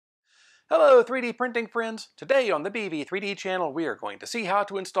Hello 3D printing friends! Today on the BV 3D channel we are going to see how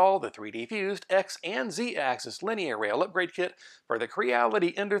to install the 3Dfused X and Z axis linear rail upgrade kit for the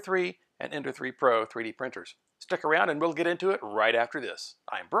Creality Ender 3 and Ender 3 Pro 3D printers. Stick around and we'll get into it right after this.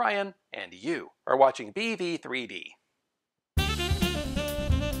 I'm Brian and you are watching BV 3D.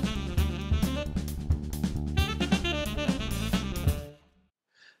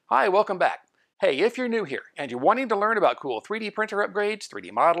 Hi, welcome back. Hey, if you're new here and you're wanting to learn about cool 3D printer upgrades,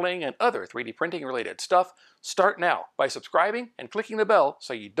 3D modeling, and other 3D printing related stuff, start now by subscribing and clicking the bell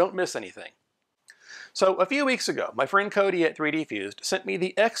so you don't miss anything. So a few weeks ago, my friend Cody at 3Dfused sent me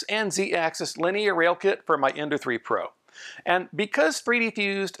the X and Z axis linear rail kit for my Ender 3 Pro. And because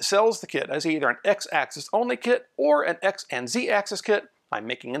 3Dfused sells the kit as either an X axis only kit or an X and Z axis kit, I'm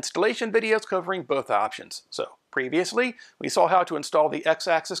making installation videos covering both options. So previously, we saw how to install the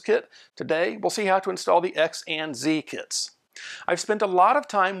X-axis kit. Today, we'll see how to install the X and Z kits. I've spent a lot of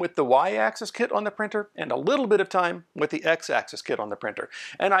time with the Y-axis kit on the printer and a little bit of time with the X-axis kit on the printer.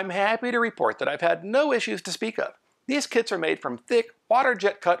 And I'm happy to report that I've had no issues to speak of. These kits are made from thick, water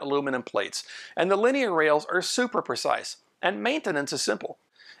jet cut aluminum plates, and the linear rails are super precise, and maintenance is simple.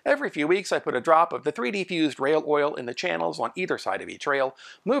 Every few weeks I put a drop of the 3Dfused rail oil in the channels on either side of each rail,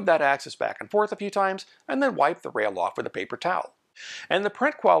 move that axis back and forth a few times, and then wipe the rail off with a paper towel. And the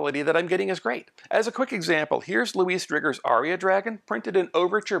print quality that I'm getting is great. As a quick example, here's Louis Strigger's Aria Dragon printed in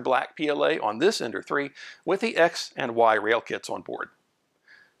Overture Black PLA on this Ender 3 with the X and Y rail kits on board.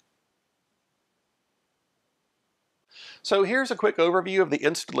 So here's a quick overview of the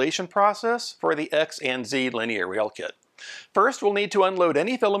installation process for the X and Z linear rail kit. First, we'll need to unload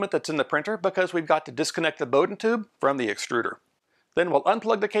any filament that's in the printer because we've got to disconnect the Bowden tube from the extruder. Then we'll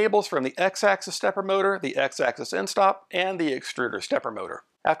unplug the cables from the X-axis stepper motor, the X-axis Endstop, and the extruder stepper motor.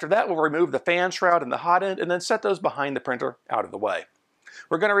 After that, we'll remove the fan shroud and the hot end and then set those behind the printer out of the way.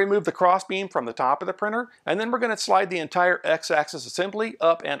 We're going to remove the crossbeam from the top of the printer, and then we're going to slide the entire X-axis assembly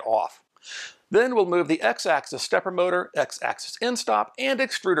up and off. Then we'll move the X-axis stepper motor, X-axis Endstop, and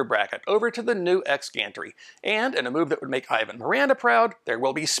extruder bracket over to the new X Gantry. And in a move that would make Ivan Miranda proud, there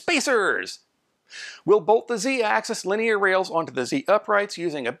will be spacers! We'll bolt the Z-axis linear rails onto the Z uprights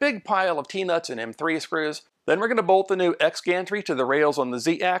using a big pile of T-nuts and M3 screws. Then we're going to bolt the new X Gantry to the rails on the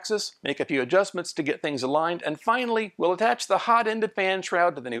Z-axis, make a few adjustments to get things aligned, and finally, we'll attach the hot-ended fan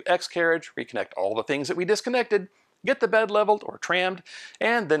shroud to the new X Carriage, reconnect all the things that we disconnected, get the bed leveled or trimmed,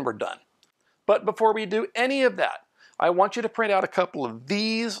 and then we're done. But before we do any of that, I want you to print out a couple of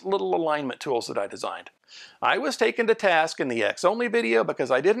these little alignment tools that I designed. I was taken to task in the X-only video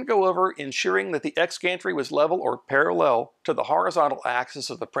because I didn't go over ensuring that the X Gantry was level or parallel to the horizontal axis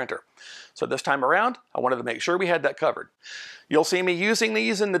of the printer. So this time around, I wanted to make sure we had that covered. You'll see me using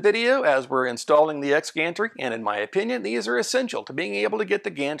these in the video as we're installing the X Gantry, and in my opinion, these are essential to being able to get the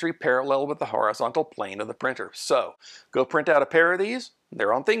gantry parallel with the horizontal plane of the printer. So, go print out a pair of these.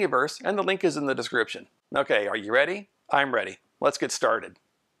 They're on Thingiverse, and the link is in the description. Okay, are you ready? I'm ready. Let's get started.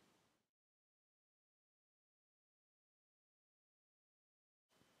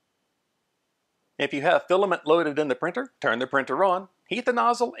 If you have filament loaded in the printer, turn the printer on, heat the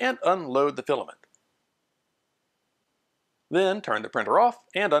nozzle, and unload the filament. Then turn the printer off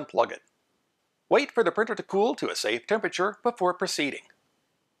and unplug it. Wait for the printer to cool to a safe temperature before proceeding.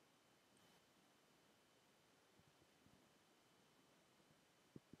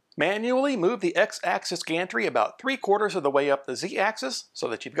 Manually move the X-axis gantry about 3/4 of the way up the Z-axis so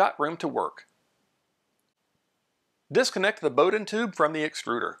that you've got room to work. Disconnect the Bowden tube from the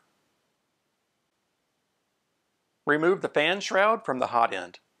extruder. Remove the fan shroud from the hot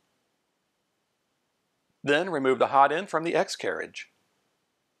end. Then remove the hot end from the X Carriage.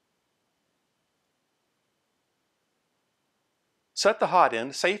 Set the hot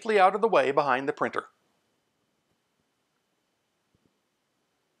end safely out of the way behind the printer.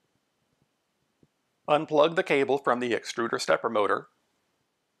 Unplug the cable from the extruder stepper motor,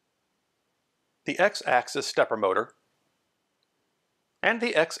 the X-axis stepper motor, and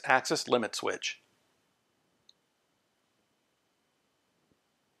the X-axis limit switch.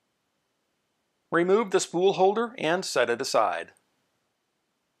 Remove the spool holder and set it aside.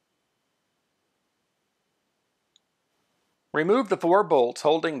 Remove the 4 bolts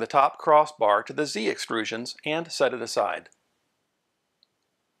holding the top crossbar to the Z extrusions and set it aside.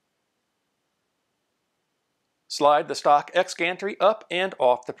 Slide the stock X Gantry up and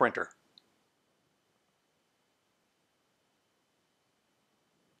off the printer.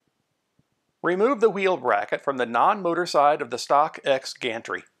 Remove the wheel bracket from the non-motor side of the stock X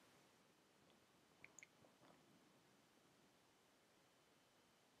Gantry.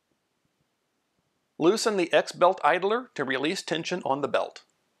 Loosen the X belt idler to release tension on the belt.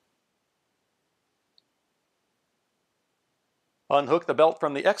 Unhook the belt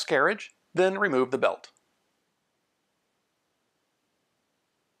from the X carriage, then remove the belt.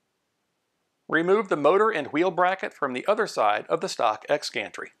 Remove the motor and wheel bracket from the other side of the stock X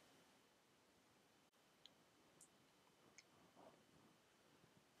Gantry.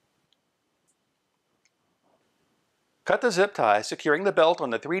 Cut the zip tie securing the belt on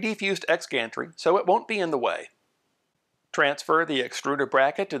the 3D-fused X Gantry so it won't be in the way. Transfer the extruder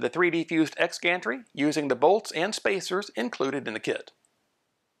bracket to the 3D-fused X Gantry using the bolts and spacers included in the kit.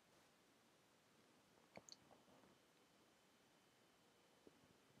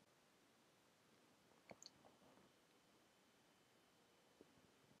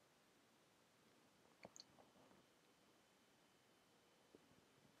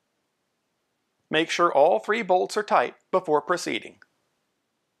 Make sure all 3 bolts are tight before proceeding.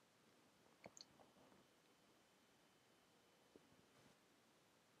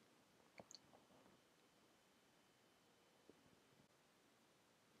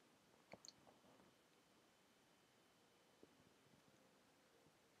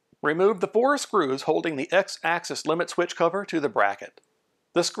 Remove the 4 screws holding the X-axis limit switch cover to the bracket.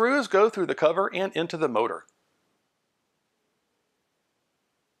 The screws go through the cover and into the motor.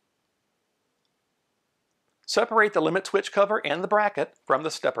 Separate the limit switch cover and the bracket from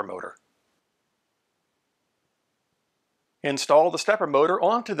the stepper motor. Install the stepper motor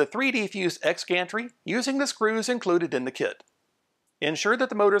onto the 3D-fused X Gantry using the screws included in the kit. Ensure that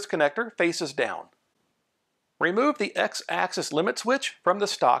the motor's connector faces down. Remove the X-axis limit switch from the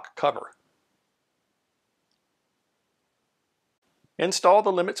stock cover. Install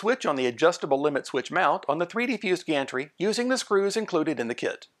the limit switch on the adjustable limit switch mount on the 3D-fused gantry using the screws included in the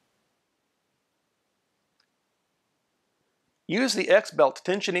kit. Use the X-belt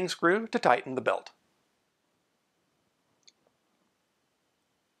tensioning screw to tighten the belt.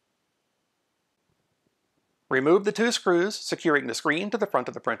 Remove the 2 screws securing the screen to the front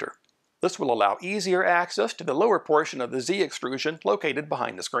of the printer. This will allow easier access to the lower portion of the Z extrusion located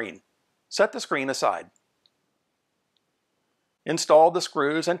behind the screen. Set the screen aside. Install the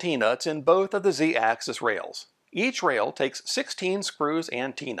screws and T-nuts in both of the Z-axis rails. Each rail takes 16 screws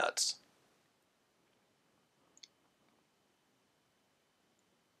and T-nuts.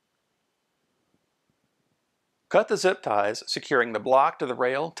 Cut the zip ties securing the block to the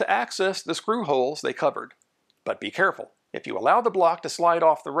rail to access the screw holes they covered. But be careful. If you allow the block to slide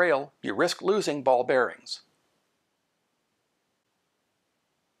off the rail, you risk losing ball bearings.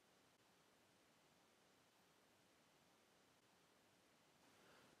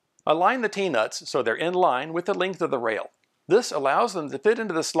 Align the T-nuts so they're in line with the length of the rail. This allows them to fit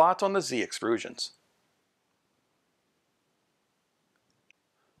into the slots on the Z extrusions.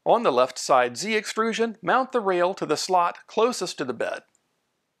 On the left side Z extrusion, mount the rail to the slot closest to the bed.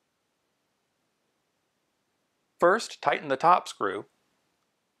 First, tighten the top screw,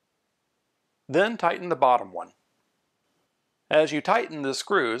 then tighten the bottom one. As you tighten the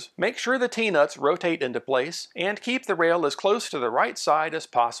screws, make sure the T-nuts rotate into place and keep the rail as close to the right side as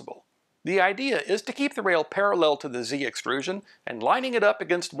possible. The idea is to keep the rail parallel to the Z extrusion, and lining it up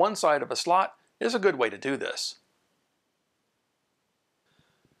against one side of a slot is a good way to do this.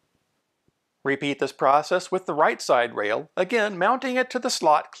 Repeat this process with the right side rail, again mounting it to the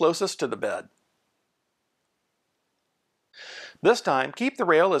slot closest to the bed. This time, keep the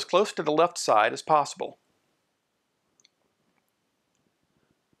rail as close to the left side as possible.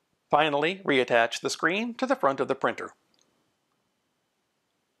 Finally, reattach the screen to the front of the printer.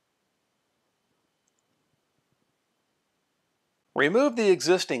 Remove the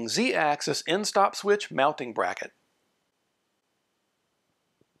existing Z-axis Endstop switch mounting bracket.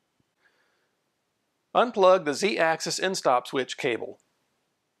 Unplug the Z-axis Endstop switch cable.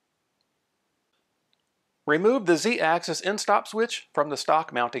 Remove the Z-axis Endstop switch from the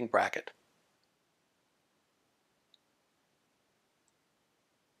stock mounting bracket.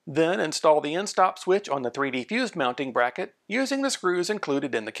 Then install the Endstop switch on the 3D-fused mounting bracket using the screws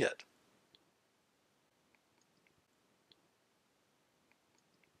included in the kit.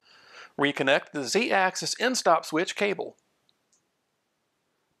 Reconnect the Z-axis Endstop switch cable.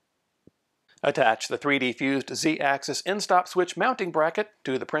 Attach the 3D-fused Z-axis Endstop switch mounting bracket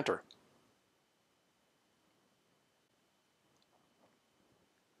to the printer.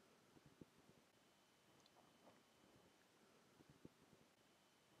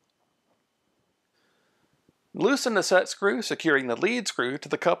 Loosen the set screw securing the lead screw to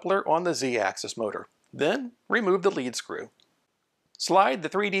the coupler on the Z-axis motor. Then, remove the lead screw. Slide the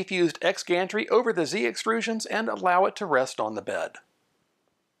 3D-fused X Gantry over the Z extrusions and allow it to rest on the bed.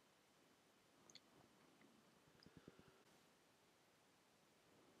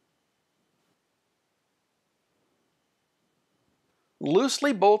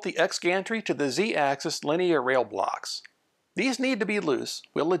 Loosely bolt the X Gantry to the Z-axis linear rail blocks. These need to be loose.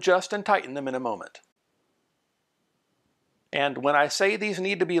 We'll adjust and tighten them in a moment. And when I say these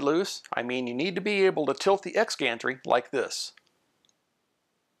need to be loose, I mean you need to be able to tilt the X Gantry like this.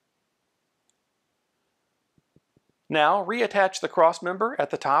 Now reattach the cross member at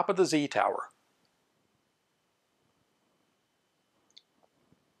the top of the Z tower.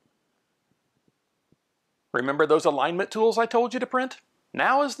 Remember those alignment tools I told you to print?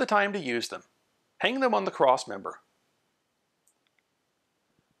 Now is the time to use them. Hang them on the cross member.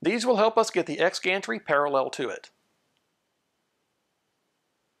 These will help us get the X Gantry parallel to it.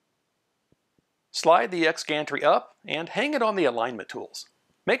 Slide the X Gantry up and hang it on the alignment tools.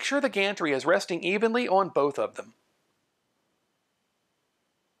 Make sure the gantry is resting evenly on both of them.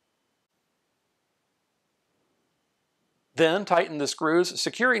 Then tighten the screws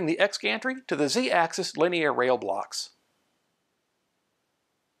securing the X Gantry to the Z-axis linear rail blocks.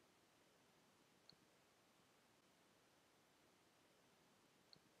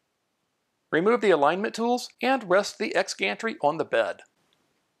 Remove the alignment tools and rest the X Gantry on the bed.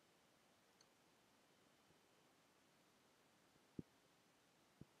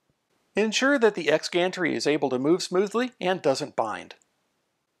 Ensure that the X Gantry is able to move smoothly and doesn't bind.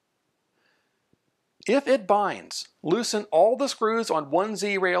 If it binds, loosen all the screws on one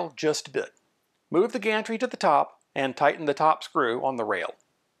Z rail just a bit. Move the gantry to the top and tighten the top screw on the rail.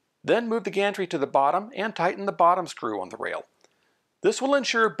 Then move the gantry to the bottom and tighten the bottom screw on the rail. This will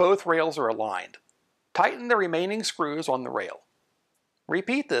ensure both rails are aligned. Tighten the remaining screws on the rail.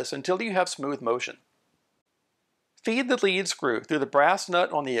 Repeat this until you have smooth motion. Feed the lead screw through the brass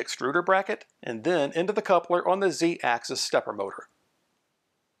nut on the extruder bracket and then into the coupler on the Z-axis stepper motor.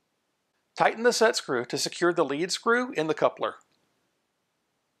 Tighten the set screw to secure the lead screw in the coupler.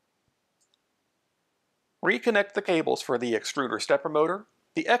 Reconnect the cables for the extruder stepper motor,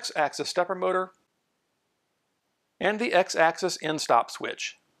 the X-axis stepper motor, and the X-axis Endstop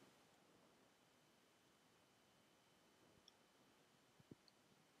switch.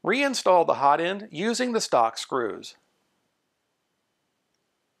 Reinstall the hot end using the stock screws.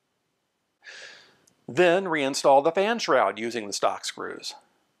 Then reinstall the fan shroud using the stock screws.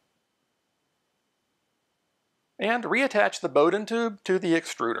 And reattach the Bowden tube to the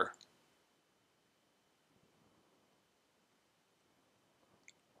extruder.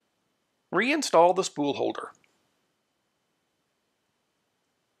 Reinstall the spool holder.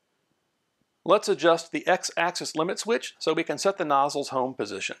 Let's adjust the X-axis limit switch so we can set the nozzle's home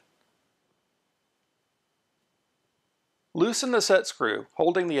position. Loosen the set screw,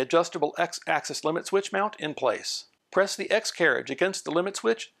 holding the adjustable X-axis limit switch mount in place. Press the X carriage against the limit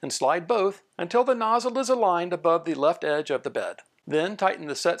switch and slide both until the nozzle is aligned above the left edge of the bed. Then tighten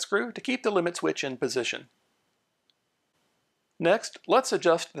the set screw to keep the limit switch in position. Next, let's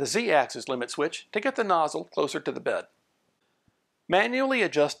adjust the Z-axis limit switch to get the nozzle closer to the bed. Manually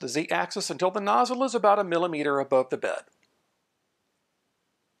adjust the Z-axis until the nozzle is about 1 millimeter above the bed.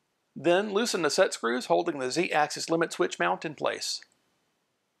 Then loosen the set screws holding the Z-axis limit switch mount in place.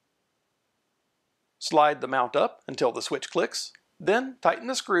 Slide the mount up until the switch clicks, then tighten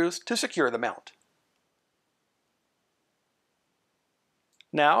the screws to secure the mount.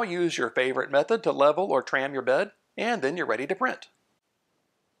 Now use your favorite method to level or tram your bed, and then you're ready to print.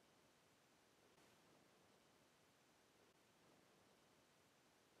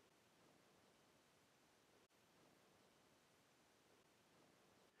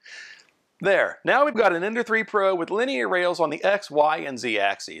 There, now we've got an Ender 3 Pro with linear rails on the X, Y, and Z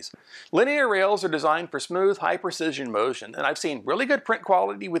axes. Linear rails are designed for smooth, high-precision motion, and I've seen really good print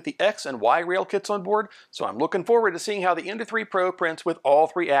quality with the X and Y rail kits on board, so I'm looking forward to seeing how the Ender 3 Pro prints with all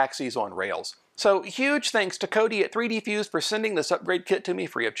 3 axes on rails. So huge thanks to Cody at 3Dfused for sending this upgrade kit to me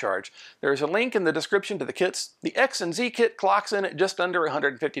free of charge. There's a link in the description to the kits. The X and Z kit clocks in at just under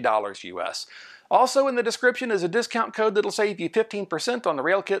 $150 US. Also in the description is a discount code that'll save you 15% on the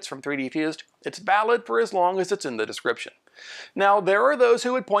rail kits from 3Dfused. It's valid for as long as it's in the description. Now, there are those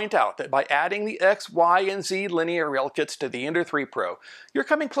who would point out that by adding the X, Y, and Z linear rail kits to the Ender 3 Pro, you're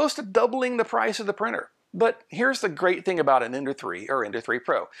coming close to doubling the price of the printer. But here's the great thing about an Ender 3 or Ender 3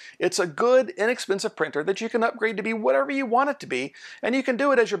 Pro. It's a good, inexpensive printer that you can upgrade to be whatever you want it to be, and you can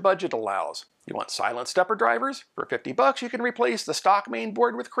do it as your budget allows. You want silent stepper drivers? For $50 you can replace the stock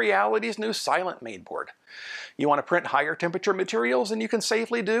mainboard with Creality's new silent mainboard. You want to print higher temperature materials than you can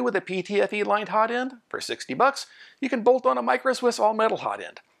safely do with a PTFE lined hot end? For $60 you can bolt on a Micro Swiss all metal hot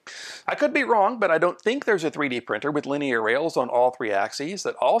end. I could be wrong, but I don't think there's a 3D printer with linear rails on all 3 axes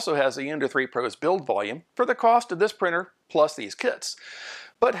that also has the Ender 3 Pro's build volume for the cost of this printer plus these kits.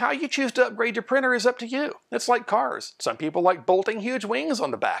 But how you choose to upgrade your printer is up to you. It's like cars. Some people like bolting huge wings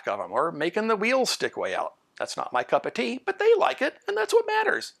on the back of them or making the wheels stick way out. That's not my cup of tea, but they like it, and that's what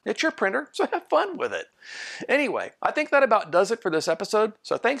matters. It's your printer, so have fun with it. Anyway, I think that about does it for this episode,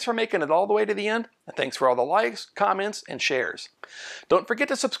 so thanks for making it all the way to the end, and thanks for all the likes, comments, and shares. Don't forget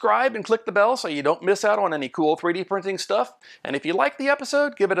to subscribe and click the bell so you don't miss out on any cool 3D printing stuff, and if you like the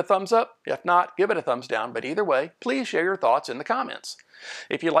episode, give it a thumbs up. If not, give it a thumbs down, but either way, please share your thoughts in the comments.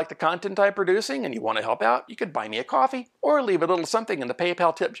 If you like the content I'm producing and you want to help out, you could buy me a coffee, or leave a little something in the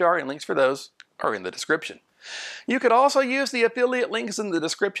PayPal tip jar, and links for those are in the description. You could also use the affiliate links in the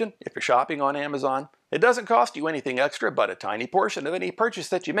description if you're shopping on Amazon. It doesn't cost you anything extra, but a tiny portion of any purchase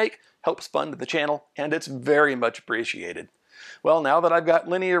that you make helps fund the channel, and it's very much appreciated. Well, now that I've got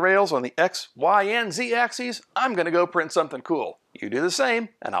linear rails on the X, Y, and Z axes, I'm going to go print something cool. You do the same,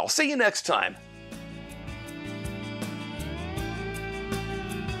 and I'll see you next time.